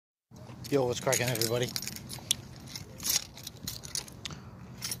Yo, what's cracking, everybody?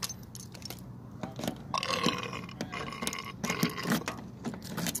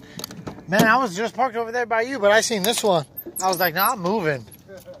 Man, I was just parked over there by you, but I seen this one. I was like, nah, I'm moving.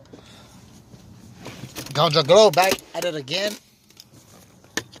 Ganja Glow back at it again.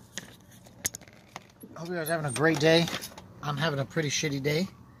 Hope you guys are having a great day. I'm having a pretty shitty day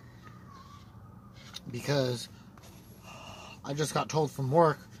because I just got told from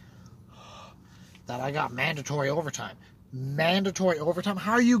work that I got mandatory overtime. Mandatory overtime?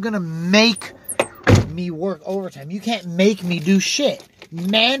 How are you gonna make me work overtime? You can't make me do shit.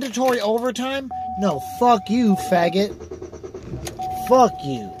 Mandatory overtime? No, fuck you, faggot. Fuck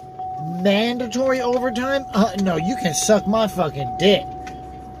you. Mandatory overtime? No, you can suck my fucking dick.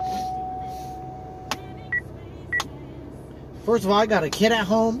 First of all, I got a kid at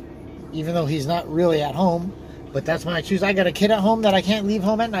home, even though he's not really at home, but that's when I choose. I got a kid at home that I can't leave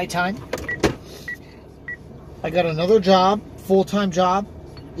home at nighttime. I got another job, full-time job,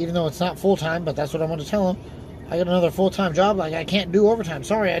 even though it's not full-time, but that's what I want to tell him. I got another full-time job, like I can't do overtime.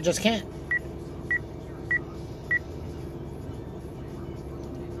 Sorry, I just can't.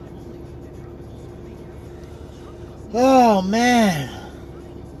 Oh, man.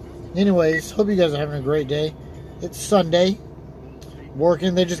 Anyways, hope you guys are having a great day. It's Sunday.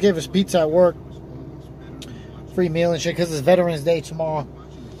 Working. They just gave us pizza at work. Free meal and shit, because it's Veterans Day tomorrow.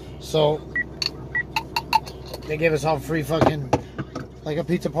 So they gave us all free fucking, like, a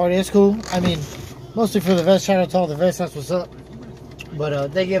pizza party. It's cool. I mean, mostly for the vets. Shout out to all the vets. That's what's up.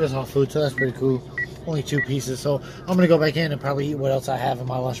 But they gave us all food, so that's pretty cool. Only 2 pieces. So I'm going to go back in and probably eat what else I have in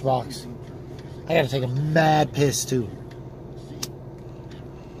my lunchbox. I got to take a mad piss, too.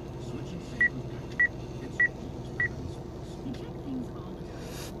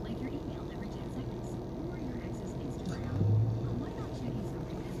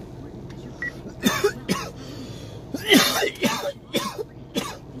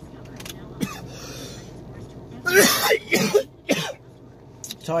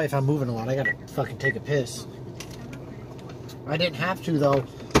 Sorry if I'm moving a lot. I gotta fucking take a piss. I didn't have to, though,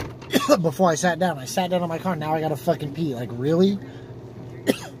 before I sat down. I sat down in my car. Now I gotta fucking pee. Like, really?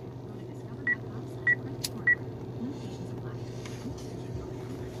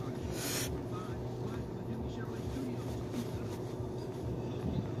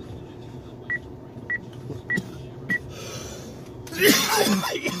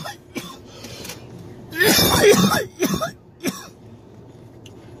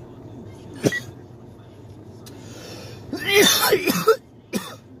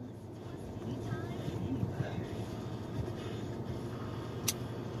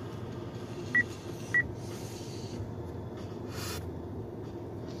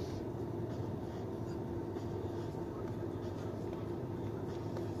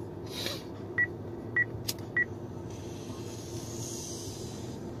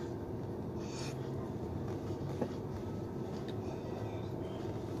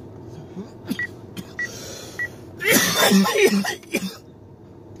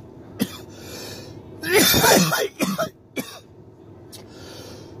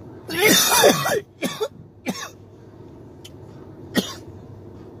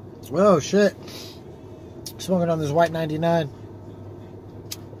 Oh shit. Smoking on this white 99.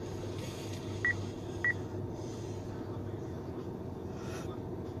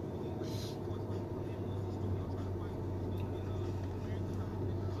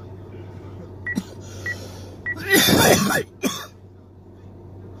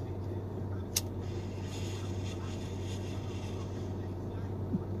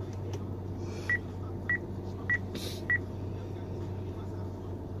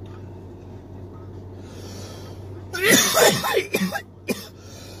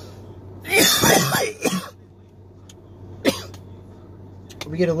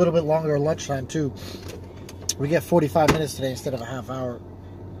 We get a little bit longer lunchtime too. We get 45 minutes today instead of a half hour.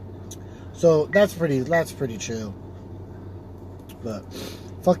 So that's pretty chill. But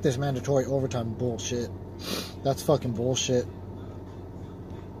fuck this mandatory overtime bullshit. That's fucking bullshit.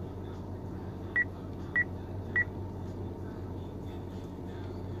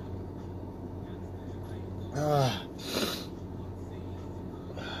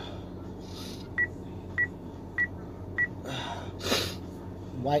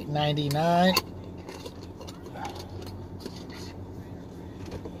 White 99.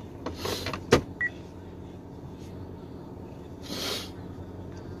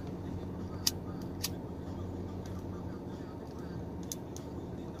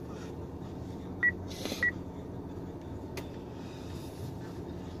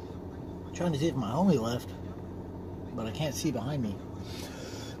 Trying to see if my homie left, but I can't see behind me.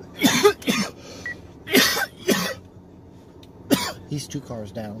 He's 2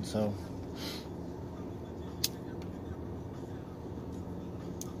 cars down, so.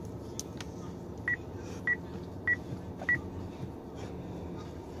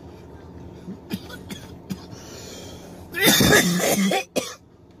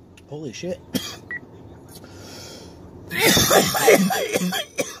 Holy shit.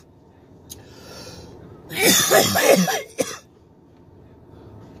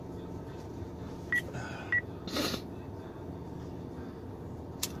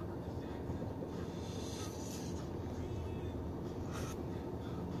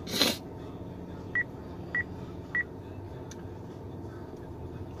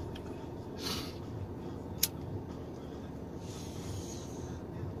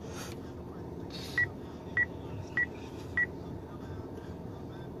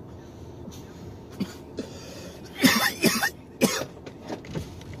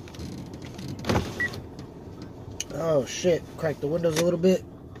 Oh shit, crack the windows a little bit,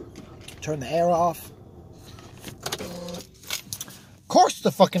 turn the air off. Of course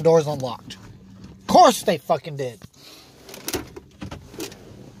the fucking door's unlocked. Of course they fucking did.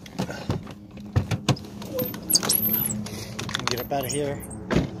 Get up out of here.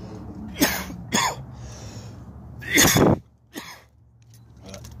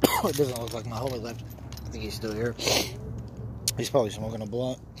 It doesn't look like my homie left. I think he's still here. He's probably smoking a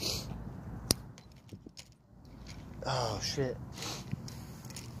blunt. Oh shit.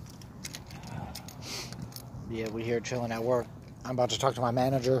 Yeah, we here chilling at work. I'm about to talk to my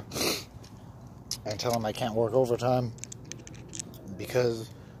manager and tell him I can't work overtime because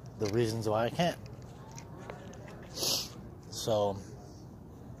the reasons why I can't. So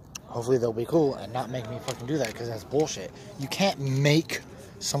hopefully they'll be cool and not make me fucking do that, because that's bullshit. You can't make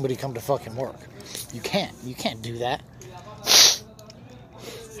somebody come to fucking work. You can't do that.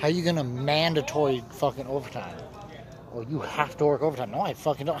 How you gonna mandatory fucking overtime? Well, you have to work overtime. No, I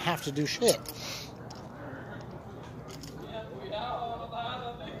fucking don't have to do shit.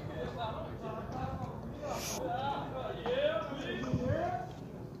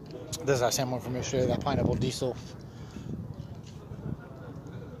 This is that same one from yesterday, that pineapple diesel.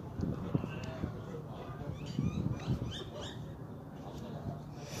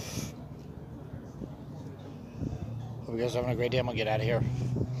 Hope you guys are having a great day. I'm gonna get out of here.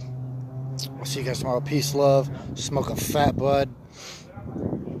 I'll see you guys tomorrow. Peace, love. Smoke a fat bud.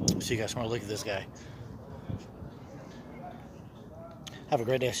 See you guys tomorrow. Look at this guy. Have a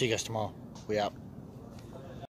great day. See you guys tomorrow. We out.